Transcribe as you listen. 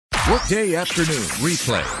Workday afternoon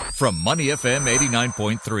replay from Money FM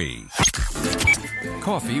 89.3.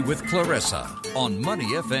 Coffee with Clarissa on Money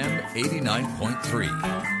FM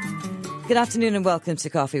 89.3. Good afternoon and welcome to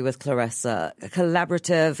Coffee with Clarissa.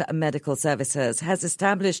 Collaborative Medical Services has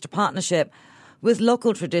established a partnership with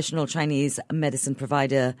local traditional Chinese medicine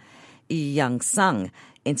provider Yangsang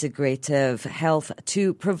Integrative Health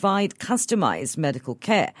to provide customized medical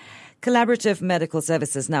care. Collaborative Medical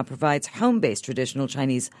Services now provides home-based traditional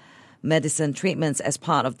Chinese medicine treatments as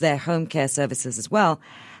part of their home care services as well,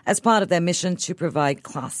 as part of their mission to provide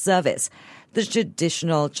class service. The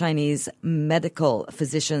traditional Chinese medical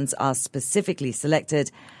physicians are specifically selected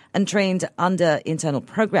and trained under internal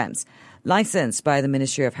programs. Licensed by the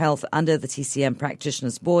Ministry of Health under the TCM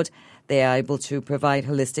Practitioners Board, they are able to provide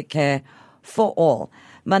holistic care for all.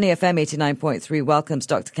 Money FM 89.3 welcomes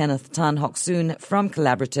Dr. Kenneth Tan Hock Soon from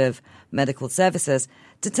Collaborative Medical Services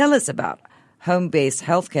to tell us about home-based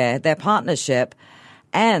healthcare, their partnership,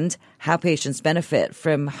 and how patients benefit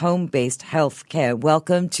from home-based healthcare.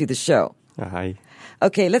 Welcome to the show. Hi.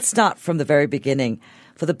 Okay, let's start from the very beginning.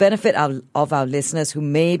 For the benefit of our listeners who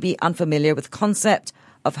may be unfamiliar with the concept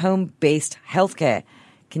of home-based healthcare,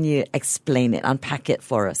 can you explain it, unpack it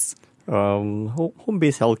for us?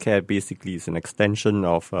 Home-based healthcare basically is an extension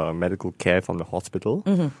of medical care from the hospital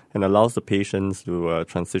and allows the patients to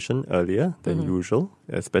transition earlier than usual,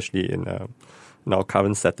 especially in our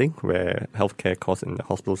current setting where healthcare costs in the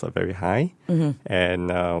hospitals are very high.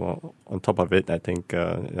 And on top of it, I think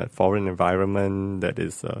a foreign environment that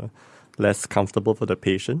is less comfortable for the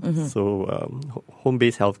patient. So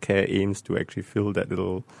home-based healthcare aims to actually fill that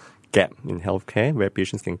little gap in healthcare where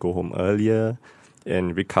patients can go home earlier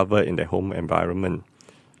and recover in their home environment.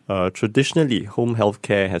 Traditionally, home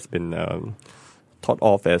healthcare has been thought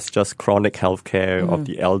of as just chronic healthcare of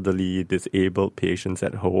the elderly, disabled patients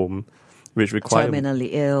at home, which require terminally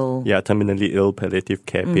ill. Yeah, terminally ill palliative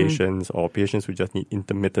care patients or patients who just need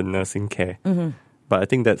intermittent nursing care. But I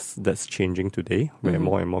think that's changing today, where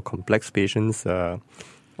more and more complex patients are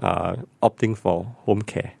opting for home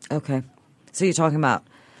care. Okay. So you're talking about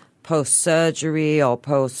post-surgery or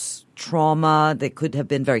post-trauma. They could have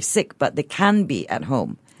been very sick, but they can be at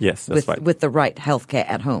home. Yes, that's right. With the right healthcare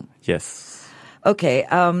at home. Yes. Okay.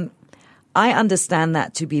 I understand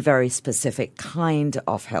that to be very specific kind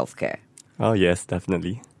of healthcare. Oh, yes,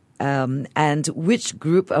 definitely. And which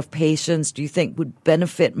group of patients do you think would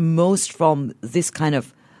benefit most from this kind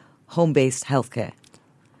of home-based healthcare?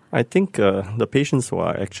 I think the patients who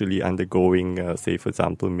are actually undergoing, say, for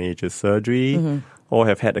example, major surgery or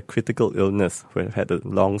have had a critical illness, who have had a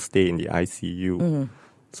long stay in the ICU.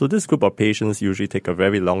 So this group of patients usually take a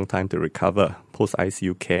very long time to recover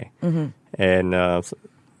post-ICU care. And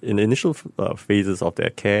in the initial phases of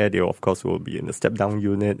their care, they, of course, will be in the step-down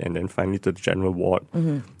unit and then finally to the general ward.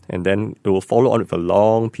 And then it will follow on with a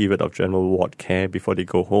long period of general ward care before they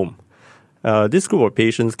go home. This group of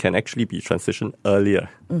patients can actually be transitioned earlier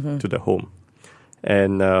to the home.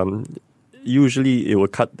 And usually it will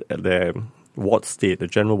cut their ward stay, the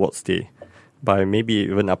general ward stay, by maybe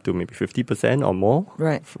even up to maybe 50% or more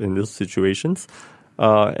in those situations.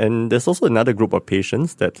 And there's also another group of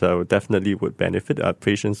patients that definitely would benefit,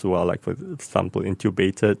 patients who are, like, for example,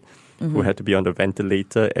 intubated, who had to be on the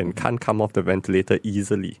ventilator and can't come off the ventilator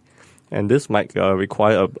easily. And this might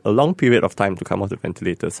require a long period of time to come off the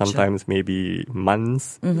ventilator, sometimes maybe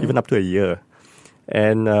months, even up to a year.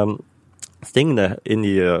 And staying in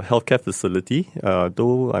the healthcare facility,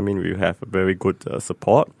 though, I mean, we have a very good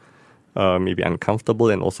support, maybe uncomfortable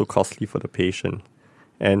and also costly for the patient.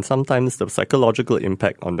 And sometimes the psychological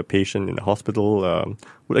impact on the patient in the hospital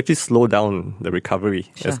would actually slow down the recovery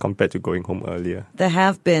as compared to going home earlier. There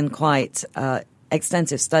have been quite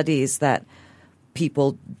extensive studies that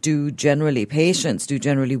patients do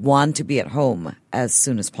generally want to be at home as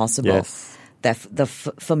soon as possible. Yes. The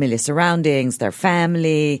familiar surroundings, their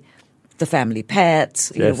family, the family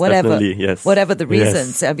pets, Yes, whatever, definitely, yes. whatever the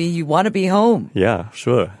reasons. Yes. I mean, you want to be home. Yeah,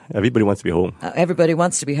 sure. Everybody wants to be home. Everybody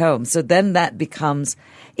wants to be home. So then that becomes,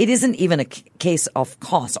 it isn't even a case of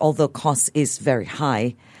cost, although cost is very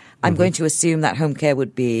high. I'm going to assume that home care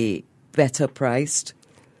would be better priced.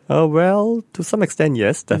 Well, to some extent,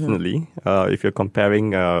 yes, definitely. If you're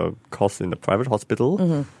comparing costs in the private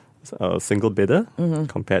hospital, a single bidder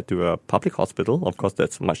compared to a public hospital, of course,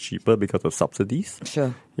 that's much cheaper because of subsidies.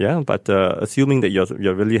 Sure. Yeah, but assuming that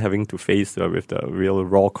you're really having to face with the real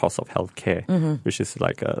raw cost of healthcare, which is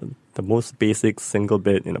like the most basic single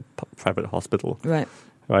bed in a private hospital. Right.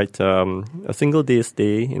 Right. A single day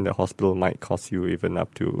stay in the hospital might cost you even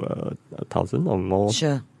up to $1,000 or more.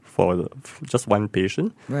 Sure. For just one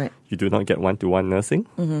patient. Right. You do not get one-to-one nursing,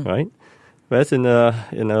 right? Whereas in a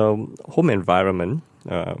home environment,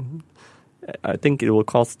 I think it will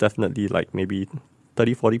cost definitely like maybe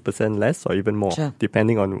 30-40% less or even more, Sure.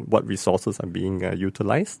 depending on what resources are being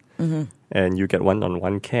utilized. And you get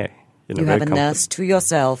one-on-one care. You have a nurse to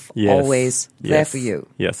yourself, Yes, always there yes, for you.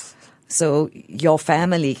 Yes. So your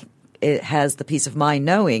family has the peace of mind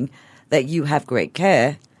knowing that you have great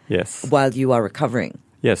care Yes. while you are recovering.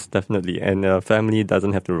 Yes, definitely. And a family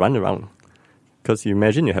doesn't have to run around. Because you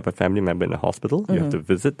imagine you have a family member in the hospital, you have to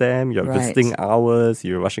visit them, you're Right. visiting hours,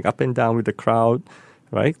 you're rushing up and down with the crowd,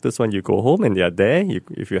 right? This one you go home and they're there.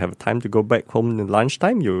 If you have time to go back home in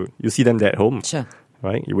lunchtime, you see them there at home, Sure.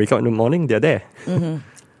 right? You wake up in the morning, they're there.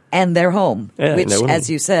 And they're home, Yeah, which, they're home. as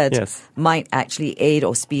you said, Yes. might actually aid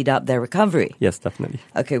or speed up their recovery. Yes, definitely.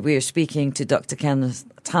 Okay, we are speaking to Dr.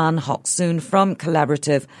 Tan Hock Soon from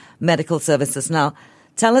Collaborative Medical Services. Now,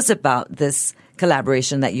 tell us about this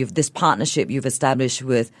collaboration this partnership you've established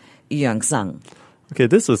with Young Sung. Okay,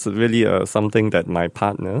 this was really something that my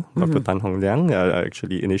partner, Dr. Tan Hong Liang,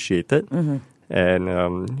 actually initiated.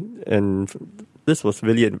 And this was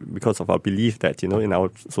really because of our belief that, in our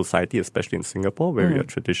society, especially in Singapore, where we are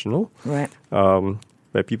traditional, Right.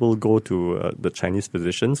 where people go to the Chinese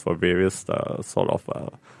physicians for various sort of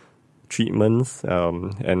treatments,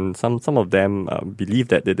 and some of them believe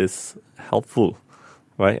that it is helpful,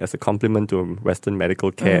 right, as a complement to Western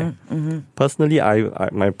medical care. Personally,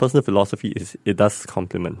 my personal philosophy is it does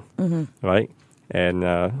complement, right? And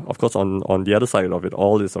of course, on the other side of it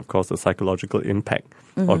all is, of course, the psychological impact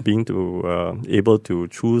of being able to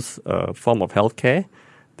choose a form of healthcare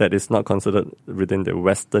that is not considered within the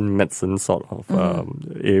Western medicine sort of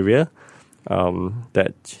area,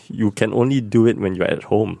 that you can only do it when you're at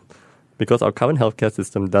home. Because our current healthcare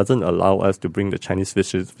system doesn't allow us to bring the Chinese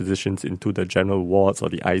physicians into the general wards or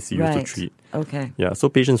the ICU to Right. treat. Okay. Yeah, so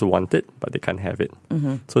patients want it, but they can't have it.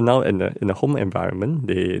 So now in the home environment,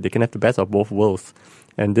 they can have the best of both worlds.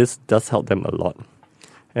 And this does help them a lot.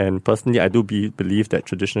 And personally, I do believe that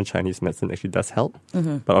traditional Chinese medicine actually does help.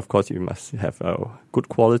 But of course, you must have good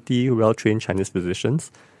quality, well-trained Chinese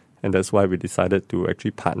physicians. And that's why we decided to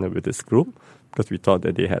actually partner with this group, because we thought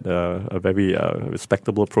that they had a very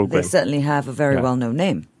respectable program. They certainly have a very Yeah. well-known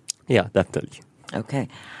name. Yeah, definitely. Okay.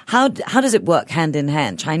 How does it work hand in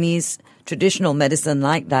hand? Chinese traditional medicine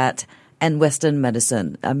like that and Western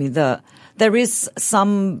medicine. I mean, there is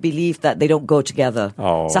some belief that they don't go together.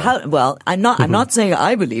 Oh. So I'm not saying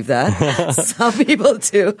I believe that. Some people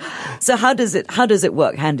do. So how does it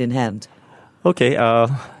work hand in hand? Okay, how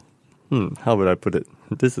would I put it?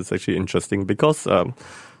 This is actually interesting because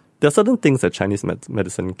there are certain things that Chinese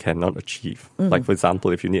medicine cannot achieve. Like, for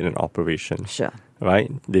example, if you need an operation, Sure.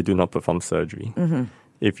 right? They do not perform surgery.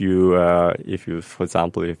 If you, for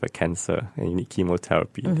example, if you have a cancer and you need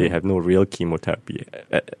chemotherapy, they have no real chemotherapy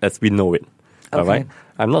as we know it. All Okay. right.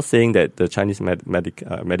 I'm not saying that the Chinese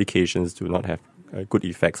medications do not have good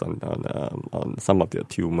effects on some of their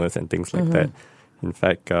tumors and things like that. In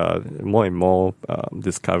fact, more and more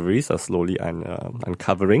discoveries are slowly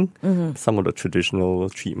uncovering. Some of the traditional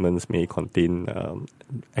treatments may contain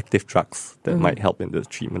active drugs that might help in the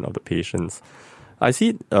treatment of the patients. I see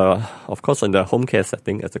it, of course, in the home care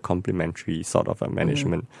setting as a complementary sort of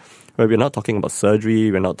management, where we're not talking about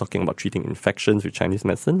surgery, we're not talking about treating infections with Chinese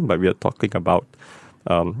medicine, but we are talking about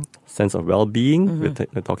sense of well-being,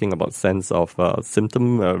 we're talking about sense of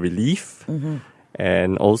symptom relief,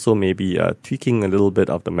 and also maybe tweaking a little bit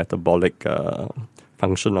of the metabolic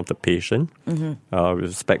function of the patient, with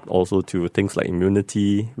respect also to things like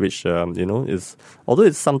immunity, which, is, although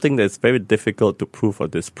it's something that's very difficult to prove or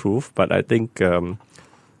disprove, but I think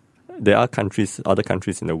there are other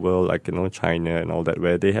countries in the world, like, China and all that,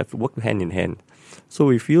 where they have worked hand in hand. So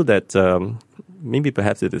we feel that maybe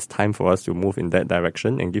perhaps it is time for us to move in that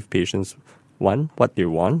direction and give patients, one, what they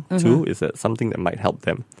want, two, is that something that might help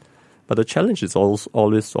them. But the challenge is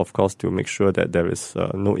always, of course, to make sure that there is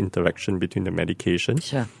no interaction between the medication.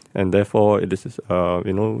 Sure. And therefore, it is,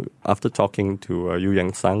 after talking to Yu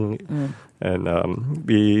Yang Sang, and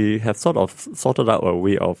we have sort of sorted out a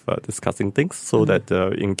way of discussing things so that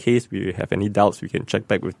in case we have any doubts, we can check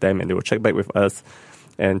back with them and they will check back with us.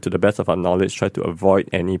 And to the best of our knowledge, try to avoid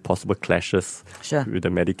any possible clashes Sure. with the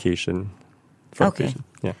medication. From Okay. patient.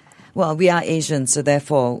 Yeah. Well, we are Asian, so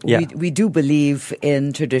therefore Yeah. we do believe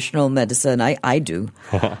in traditional medicine. I do.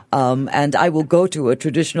 And I will go to a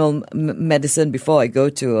traditional medicine before I go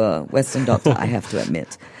to a Western doctor, I have to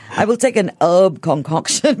admit. I will take an herb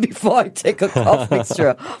concoction before I take a cough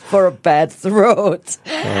mixture for a bad throat.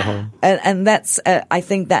 And that's, I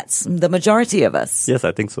think that's the majority of us. Yes,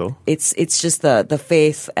 I think so. It's just the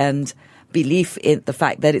faith and belief in the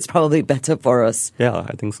fact that it's probably better for us. Yeah,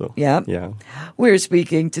 I think so. Yeah. Yeah. We're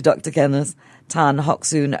speaking to Dr. Kenneth Tan Hock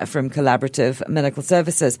Soon from Collaborative Medical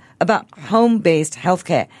Services about home-based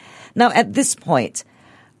healthcare. Now, at this point,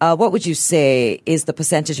 what would you say is the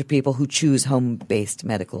percentage of people who choose home-based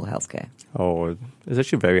medical healthcare? Oh, it's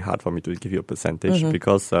actually very hard for me to give you a percentage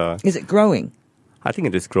because... Is it growing? I think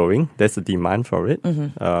it is growing. There's a demand for it.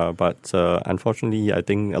 But unfortunately, I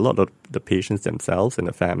think a lot of the patients themselves and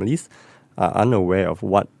the families are unaware of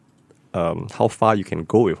how far you can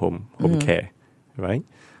go with home care, right?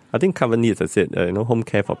 I think currently, as I said, home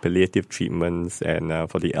care for palliative treatments and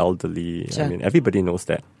for the elderly, Sure. I mean, everybody knows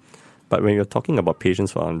that. But when you're talking about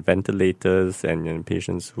patients who are on ventilators and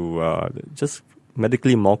patients who are just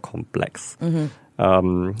medically more complex,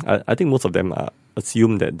 I think most of them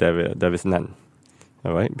assume that there is none.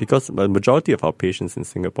 All right, because the majority of our patients in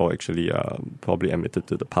Singapore actually are probably admitted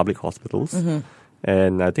to the public hospitals.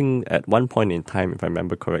 And I think at one point in time, if I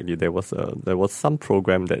remember correctly, there was some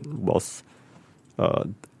program that was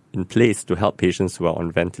in place to help patients who are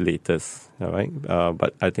on ventilators. All right,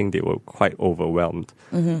 but I think they were quite overwhelmed,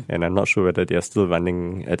 and I'm not sure whether they are still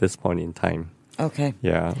running at this point in time. Okay.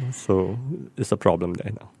 Yeah, so it's a problem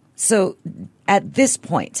there now. So at this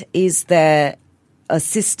point, is there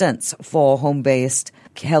assistance for home-based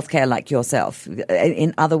healthcare like yourself?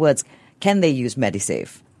 In other words, can they use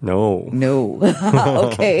MediSave? No.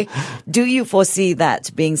 Okay. Do you foresee that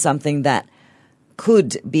being something that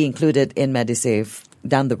could be included in MediSave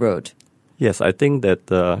down the road? Yes, I think that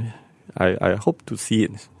I hope to see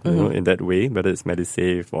it in that way, whether it's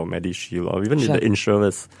MediSave or MediShield or even Sure. the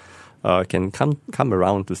insurers can come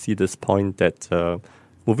around to see this point that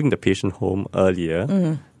moving the patient home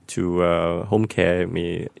earlier to home care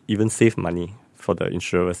may even save money for the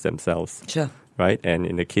insurers themselves. Sure. Right? And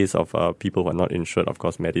in the case of people who are not insured, of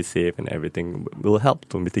course, MediSave and everything will help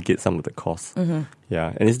to mitigate some of the costs.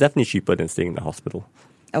 Yeah, and it's definitely cheaper than staying in the hospital.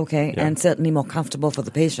 Okay, Yeah. and certainly more comfortable for the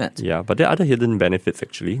patient. Yeah, but there are other hidden benefits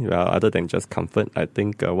actually, other than just comfort. I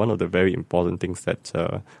think one of the very important things that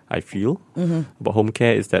I feel about home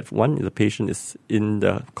care is that one, the patient is in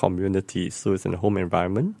the community, so it's in a home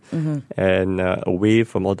environment and away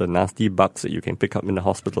from all the nasty bugs that you can pick up in the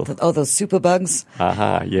hospital. Oh, those super bugs.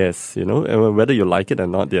 Yes, and whether you like it or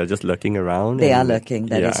not, they are just lurking around. They are lurking,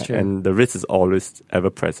 that is true. And the risk is always ever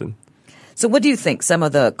present. So what do you think some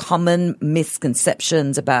of the common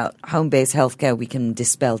misconceptions about home-based healthcare we can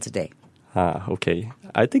dispel today? Okay.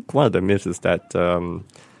 I think one of the myths is that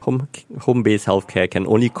home-based healthcare can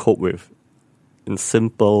only cope with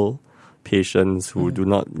simple patients who do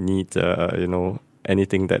not need,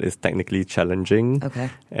 anything that is technically challenging. Okay.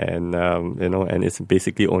 And, and it's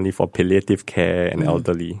basically only for palliative care and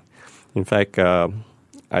elderly. In fact,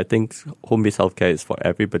 I think home-based healthcare is for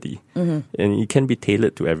everybody, and it can be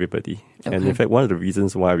tailored to everybody. Okay. And in fact, one of the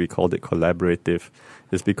reasons why we called it collaborative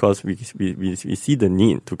is because we see the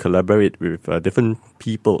need to collaborate with different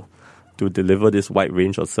people to deliver this wide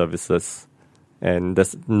range of services. And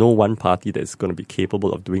there's no one party that's going to be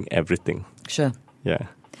capable of doing everything. Sure. Yeah.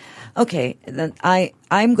 Okay, then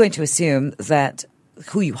I'm going to assume that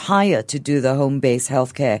who you hire to do the home-based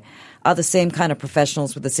healthcare are the same kind of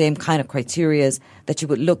professionals with the same kind of criteria that you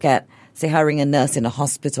would look at, say, hiring a nurse in a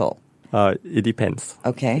hospital. It depends.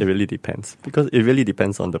 Okay. It really depends. Because it really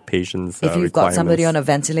depends on the patient's If you've got somebody on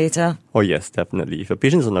requirements. a ventilator, Oh, yes, definitely. If a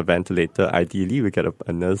patient is on a ventilator, ideally we get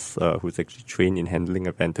a nurse who's actually trained in handling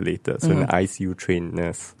a ventilator. So an ICU-trained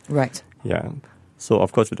nurse. right. Yeah. So,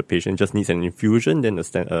 of course, if the patient just needs an infusion, then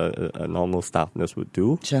a normal staff nurse would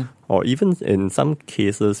do. Sure. Or even in some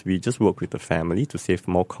cases, we just work with the family to save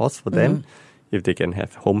more costs for them. If they can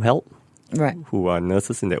have home help, Right. who are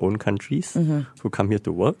nurses in their own countries, who come here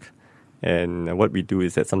to work. And what we do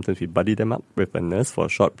is that sometimes we buddy them up with a nurse for a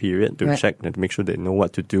short period to Right. check and to make sure they know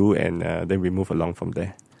what to do, and then we move along from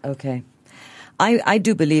there. Okay. I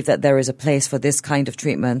do believe that there is a place for this kind of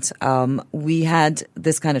treatment. We had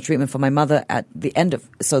this kind of treatment for my mother at the end of,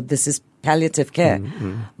 so this is palliative care.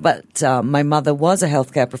 But my mother was a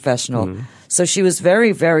healthcare professional. So she was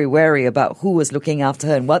very, very wary about who was looking after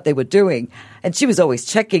her and what they were doing. And she was always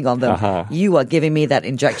checking on them. You are giving me that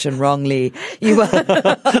injection wrongly. You are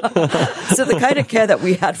So the kind of care that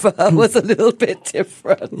we had for her was a little bit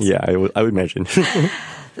different. Yeah, I would imagine.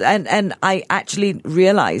 And I actually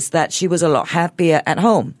realized that she was a lot happier at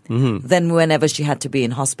home than whenever she had to be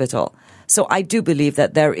in hospital. So I do believe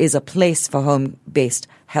that there is a place for home-based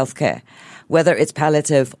healthcare, whether it's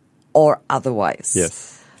palliative or otherwise.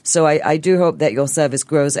 Yes. So I do hope that your service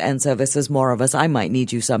grows and services more of us. I might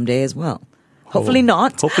need you someday as well. Hopefully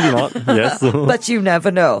not. Hopefully not, yes. But you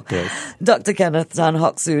never know. Yes. Dr. Kenneth Tan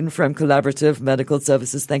Hock Soon from Collaborative Medical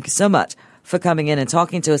Services, thank you so much for coming in and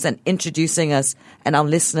talking to us and introducing us and our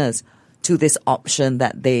listeners to this option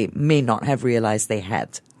that they may not have realized they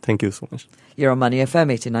had. Thank you so much. You're on Money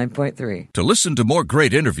FM 89.3. To listen to more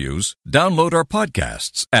great interviews, download our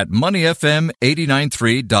podcasts at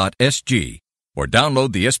moneyfm893.sg or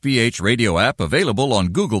download the SPH radio app available on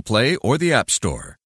Google Play or the App Store.